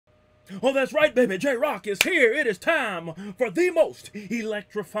Oh, that's right, baby. J-Rocc is here. It is time for the most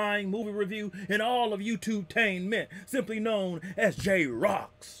electrifying movie review in all of YouTube-tainment, simply known as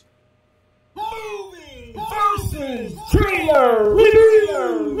J-Rocc's Movie versus Trailer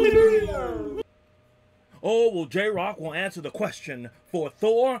Review. Oh, well, J-Rocc will answer the question for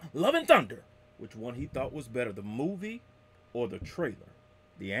Thor, Love and Thunder. Which one he thought was better, the movie or the trailer?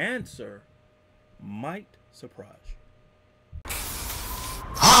 The answer might surprise you.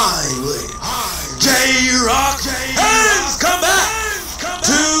 J-Rocc has come back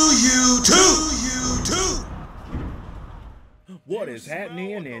to YouTube. What is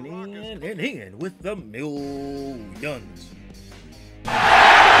happening and with the millions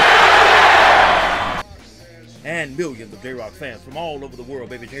and millions of J-Rocc fans from all over the world?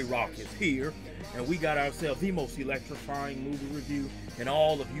 Baby, J-Rocc is here, and we got ourselves the most electrifying movie review in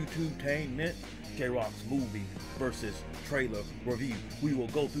all of YouTube-tainment. J-Rocc's movie versus trailer review. We will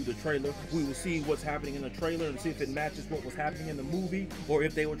go through the trailer. We will see what's happening in the trailer and see if it matches what was happening in the movie, or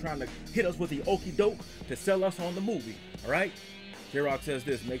if they were trying to hit us with the okie doke to sell us on the movie. All right? J-Rocc says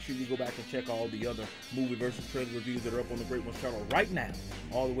this. Make sure you go back and check all the other movie versus trailer reviews that are up on the Gr81 channel right now.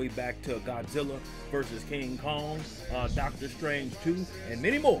 All the way back to Godzilla versus King Kong, Doctor Strange 2, and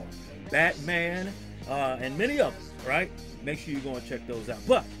many more. Batman, and many others. All right? Make sure you go and check those out.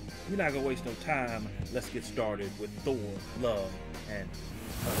 But we're not going to waste no time. Let's get started with Thor, Love, and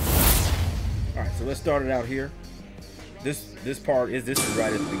Thunder. All right, so let's start it out here. This is right at the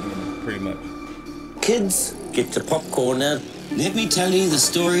beginning, pretty much. Kids, get your popcorn now. Let me tell you the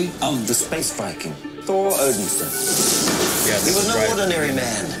story of the space Viking, Thor Odinson. Yeah, he was no ordinary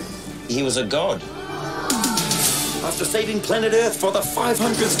man. He was a god. After saving planet Earth for the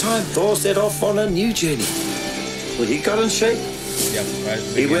 500th time, Thor set off on a new journey. Well, he got in shape. Yep, right.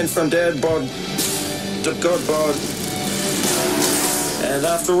 He went from dad bod to god bod. And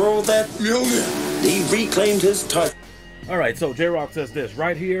after all that, he reclaimed his title. Alright, so J-Rocc says this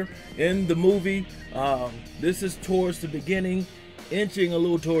right here in the movie. This is towards the beginning, inching a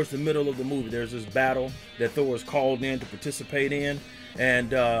little towards the middle of the movie. There's this battle that Thor is called in to participate in,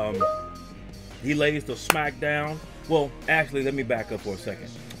 and he lays the smack down. Well, actually, let me back up for a second.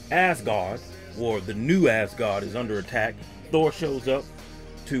 Asgard, or the new Asgard, is under attack. Thor shows up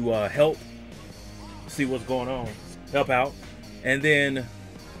to help, see what's going on, help out. And then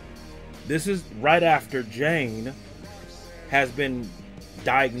this is right after Jane has been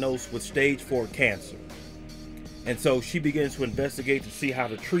diagnosed with stage 4 cancer. And so she begins to investigate to see how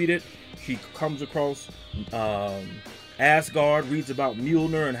to treat it. She comes across Asgard, reads about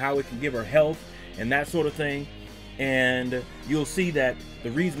Mjolnir and how it can give her health and that sort of thing. And you'll see that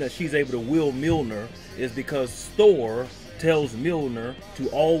the reason that she's able to wield Mjolnir is because Thor tells Mjolnir to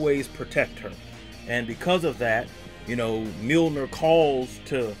always protect her. And because of that, you know, Mjolnir calls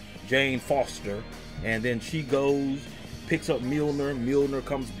to Jane Foster, and then she goes, picks up Mjolnir. Mjolnir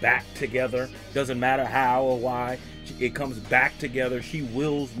comes back together. Doesn't matter how or why. It comes back together. She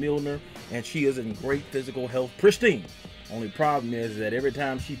wields Mjolnir, and she is in great physical health, pristine. Only problem is that every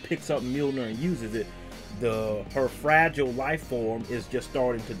time she picks up Mjolnir and uses it, her fragile life form is just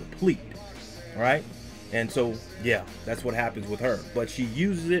starting to deplete. All right, and so yeah, that's what happens with her. But she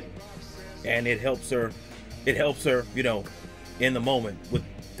uses it, and it helps her. It helps her, you know, in the moment with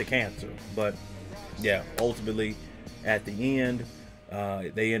the cancer. But yeah, ultimately, at the end,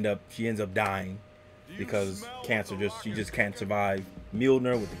 she ends up dying because she just can't survive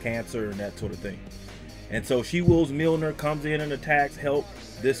Mjolnir with the cancer and that sort of thing. And so she wills Mjolnir, comes in and attacks, help.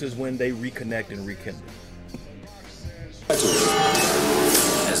 This is when they reconnect and rekindle.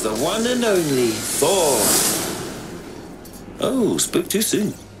 As the one and only Thor. Oh, spoke too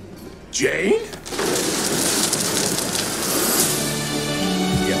soon. Jane?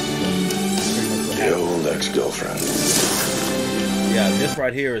 Yeah. The old ex-girlfriend. Yeah, this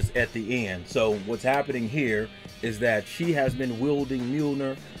right here is at the end. So what's happening here is that she has been wielding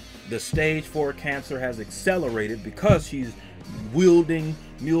Mjolnir. The stage 4 cancer has accelerated because she's wielding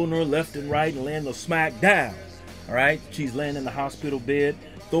Mjolnir left and right and laying the smack down. All right, she's laying in the hospital bed.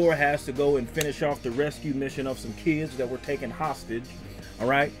 Thor has to go and finish off the rescue mission of some kids that were taken hostage. All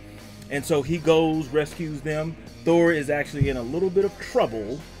right, and so he goes, rescues them. Thor is actually in a little bit of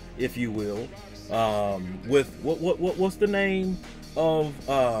trouble, if you will, with what's the name of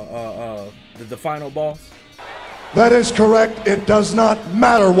the final boss? That is correct. It does not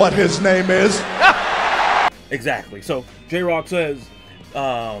matter what his name is. Exactly. So J-Rocc says,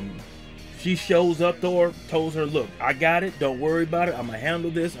 she shows up. Thor tells her, look, I got it. Don't worry about it. I'm going to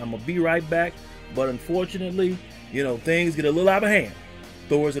handle this. I'm going to be right back. But unfortunately, you know, things get a little out of hand.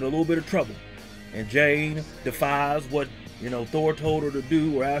 Thor's in a little bit of trouble. And Jane defies what Thor told her to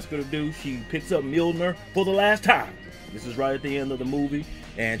do or asked her to do, she picks up Mjolnir for the last time. This is right at the end of the movie,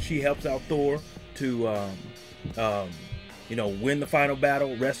 and she helps out Thor to, win the final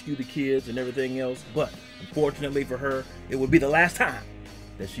battle, rescue the kids and everything else. But unfortunately for her, it would be the last time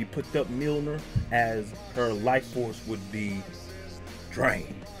that she picked up Mjolnir, as her life force would be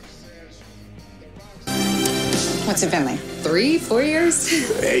drained. What's it been like? 3, 4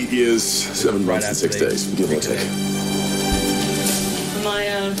 years? 8 years, 7 months and 6 days, give or take. Am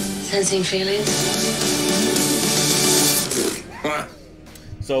I sensing feelings?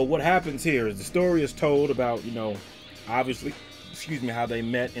 So what happens here is the story is told about, obviously, how they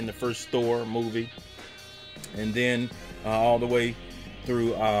met in the first Thor movie, and then all the way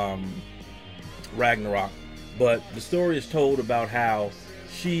through Ragnarok. But the story is told about how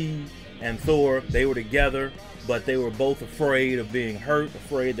she and Thor, they were together, but they were both afraid of being hurt,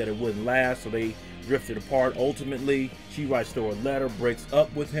 afraid that it wouldn't last, so they drifted apart. Ultimately, she writes Thor a letter, breaks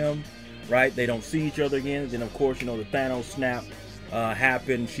up with him, right? They don't see each other again. Then, of course, the Thanos snap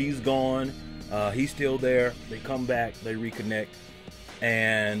happened. She's gone. He's still there. They come back. They reconnect.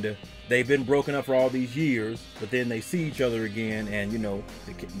 And they've been broken up for all these years, but then they see each other again, and,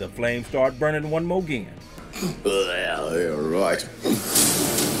 the flames start burning one more again. Well, you're right.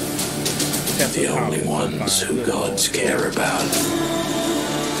 The only ones who gods care about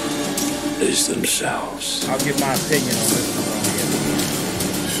is themselves. I'll give my opinion on this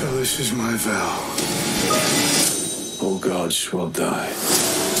one. So this is my vow. All gods will die.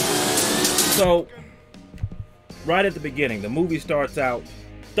 So, right at the beginning, the movie starts out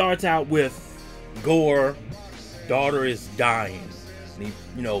with Gorr, daughter is dying. And he,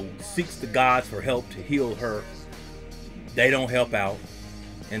 seeks the gods for help to heal her. They don't help out.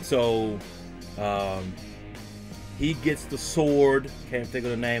 And so, he gets the sword. Can't think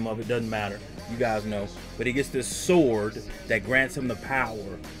of the name of it, doesn't matter. You guys know. But he gets this sword that grants him the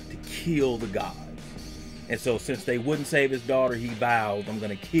power to kill the gods. And so since they wouldn't save his daughter, he vows, I'm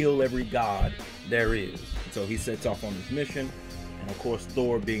going to kill every god there is. So he sets off on his mission. And of course,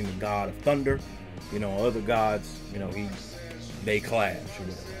 Thor being the god of thunder, other gods, they clash or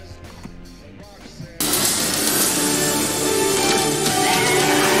whatever.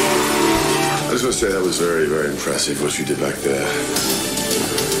 I just want to say that was very, very impressive what you did back there.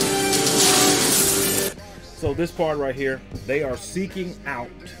 So this part right here, they are seeking out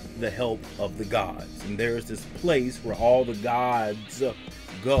the help of the gods. And there's this place where all the gods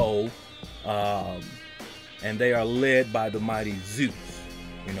go, and they are led by the mighty Zeus,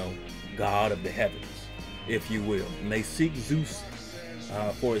 god of the heavens, if you will. And they seek Zeus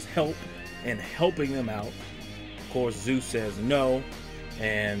for his help and helping them out. Of course, Zeus says no,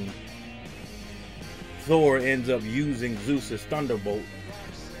 and Thor ends up using Zeus's thunderbolt.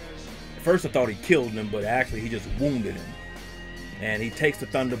 At first I thought he killed him, but actually he just wounded him. And he takes the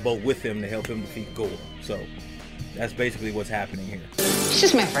thunderbolt with him to help him defeat Gorr. So that's basically what's happening here. He's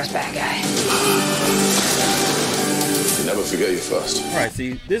just my first bad guy. You never forget your first. All right,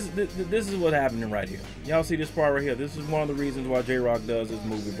 see, this is what's happening right here. Y'all see this part right here? This is one of the reasons why J-Rocc does his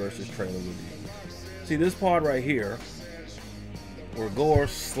movie versus trailer review. See this part right here, where Gorr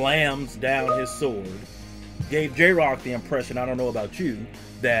slams down his sword, gave J-Rocc the impression, I don't know about you,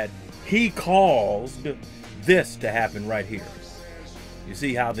 that he caused this to happen right here. You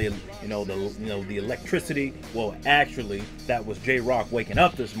see how the electricity, well, actually that was J-Rocc waking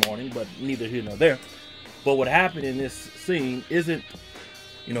up this morning, but neither here nor there. But what happened in this scene isn't,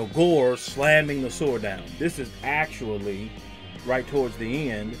 Gorr slamming the sword down. This is actually right towards the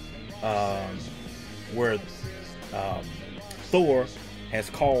end, where Thor has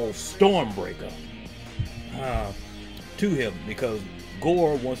called Stormbreaker to him, because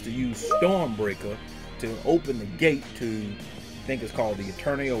Gorr wants to use Stormbreaker to open the gate to, I think it's called the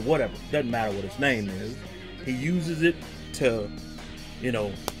Eternity or whatever, doesn't matter what its name is. He uses it to,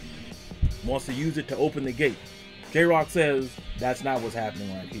 wants to use it to open the gate. J-Rocc says that's not what's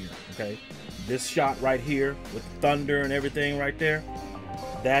happening right here, okay? This shot right here with thunder and everything right there,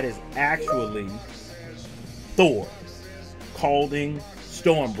 that is actually Thor calling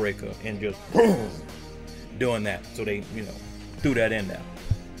Stormbreaker and just boom, doing that. So they, threw that in there.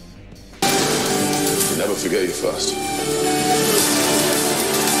 You never forget your first. You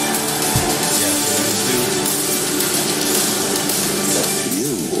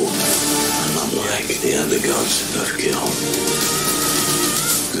are not like the other gods that kill.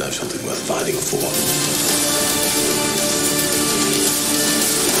 Because I have something worth fighting for.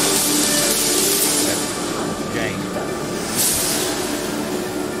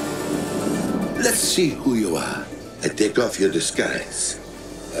 Let's see who you are. I take off your disguise.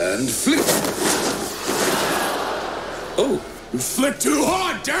 And flip! Oh, You flicked too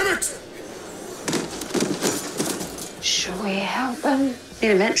hard, damn it! Should we help them?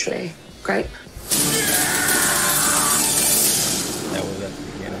 Yeah, eventually. Great. That was at the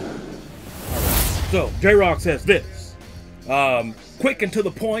beginning. So, J-Rocc says this. Quick and to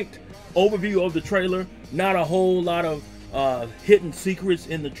the point overview of the trailer. Not a whole lot of hidden secrets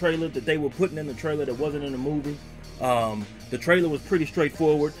in the trailer that they were putting in the trailer that wasn't in the movie. The trailer was pretty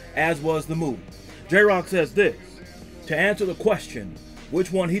straightforward, as was the movie. J-Rocc says this. To answer the question,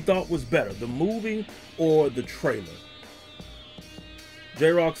 which one he thought was better, the movie or the trailer?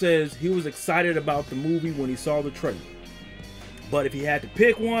 J-Rocc says he was excited about the movie when he saw the trailer. But if he had to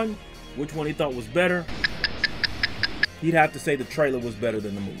pick one, which one he thought was better, he'd have to say the trailer was better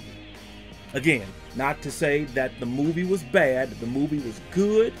than the movie. Again, not to say that the movie was bad. The movie was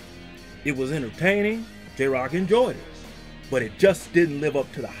good. It was entertaining. J-Rocc enjoyed it. But it just didn't live up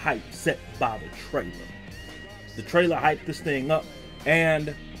to the hype set by the trailer. The trailer hyped this thing up.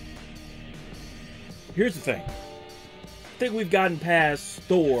 And here's the thing. I think we've gotten past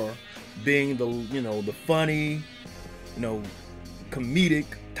Thor being the, the funny, comedic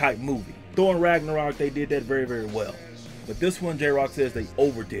type movie. Thor and Ragnarok, they did that very, very well. But this one, J-Rocc says they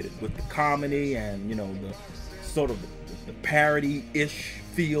overdid it with the comedy and, the sort of the parody-ish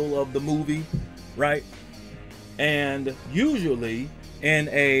feel of the movie, right? And usually in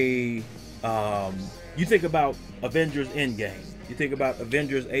a, you think about Avengers Endgame, you think about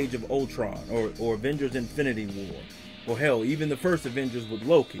Avengers Age of Ultron, or Avengers Infinity War, or hell, even the first Avengers with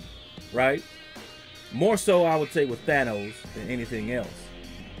Loki, right? More so, I would say, with Thanos than anything else.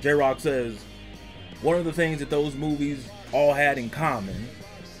 J-Rocc says one of the things that those movies all had in common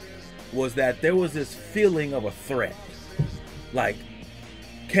was that there was this feeling of a threat. Like,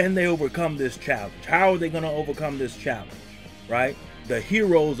 can they overcome this challenge? How are they going to overcome this challenge, right? The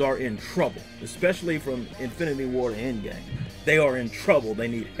heroes are in trouble, especially from Infinity War to Endgame. They are in trouble. They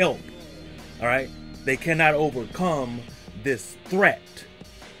need help, all right? They cannot overcome this threat.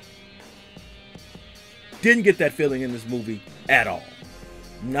 Didn't get that feeling in this movie at all.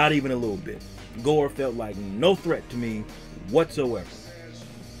 Not even a little bit. Gore felt like no threat to me whatsoever.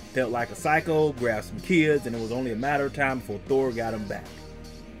 Felt like a psycho, grabbed some kids, and it was only a matter of time before Thor got him back.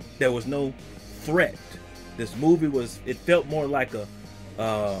 There was no threat. This movie it felt more like a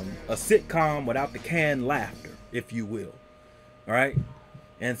sitcom without the canned laughter, if you will. All right?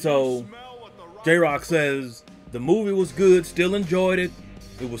 And so J-Rocc says the movie was good, still enjoyed it.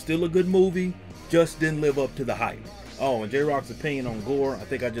 It was still a good movie, just didn't live up to the hype. Oh, and J-Rocc's opinion on Gore, I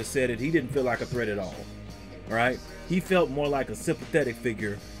think I just said it, he didn't feel like a threat at all. All right? He felt more like a sympathetic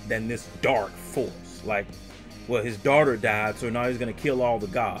figure than this dark force. Like, well, his daughter died, so now he's going to kill all the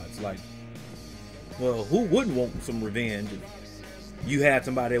gods. Like, well, who wouldn't want some revenge if you had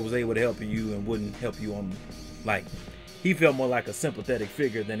somebody that was able to help you and wouldn't help you on, like, he felt more like a sympathetic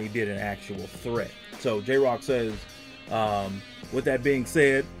figure than he did an actual threat. So J-Rocc says, with that being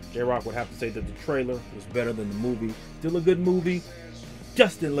said, J-Rocc would have to say that the trailer was better than the movie. Still a good movie,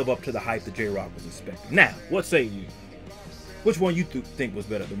 just didn't live up to the hype that J-Rocc was expecting. Now, what say you? Which one you think was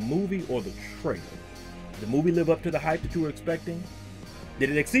better, the movie or the trailer? Did the movie live up to the hype that you were expecting? Did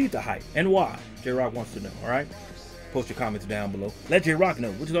it exceed the hype, and why? J-Rocc wants to know, all right? Post your comments down below. Let J-Rocc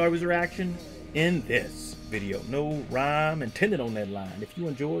know which is always reaction in this video. No rhyme intended on that line. If you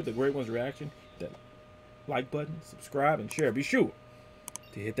enjoyed the Great One's reaction, hit that like button, subscribe, and share. Be sure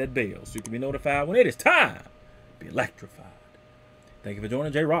to hit that bell so you can be notified when it is time to be electrified. Thank you for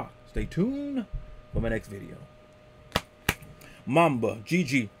joining J-Rocc. Stay tuned for my next video. Mamba,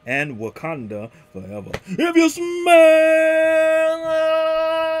 Gigi, and Wakanda forever. If you smell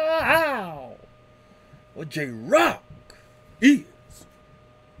how what J-Rocc is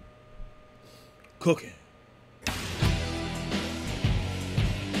cooking.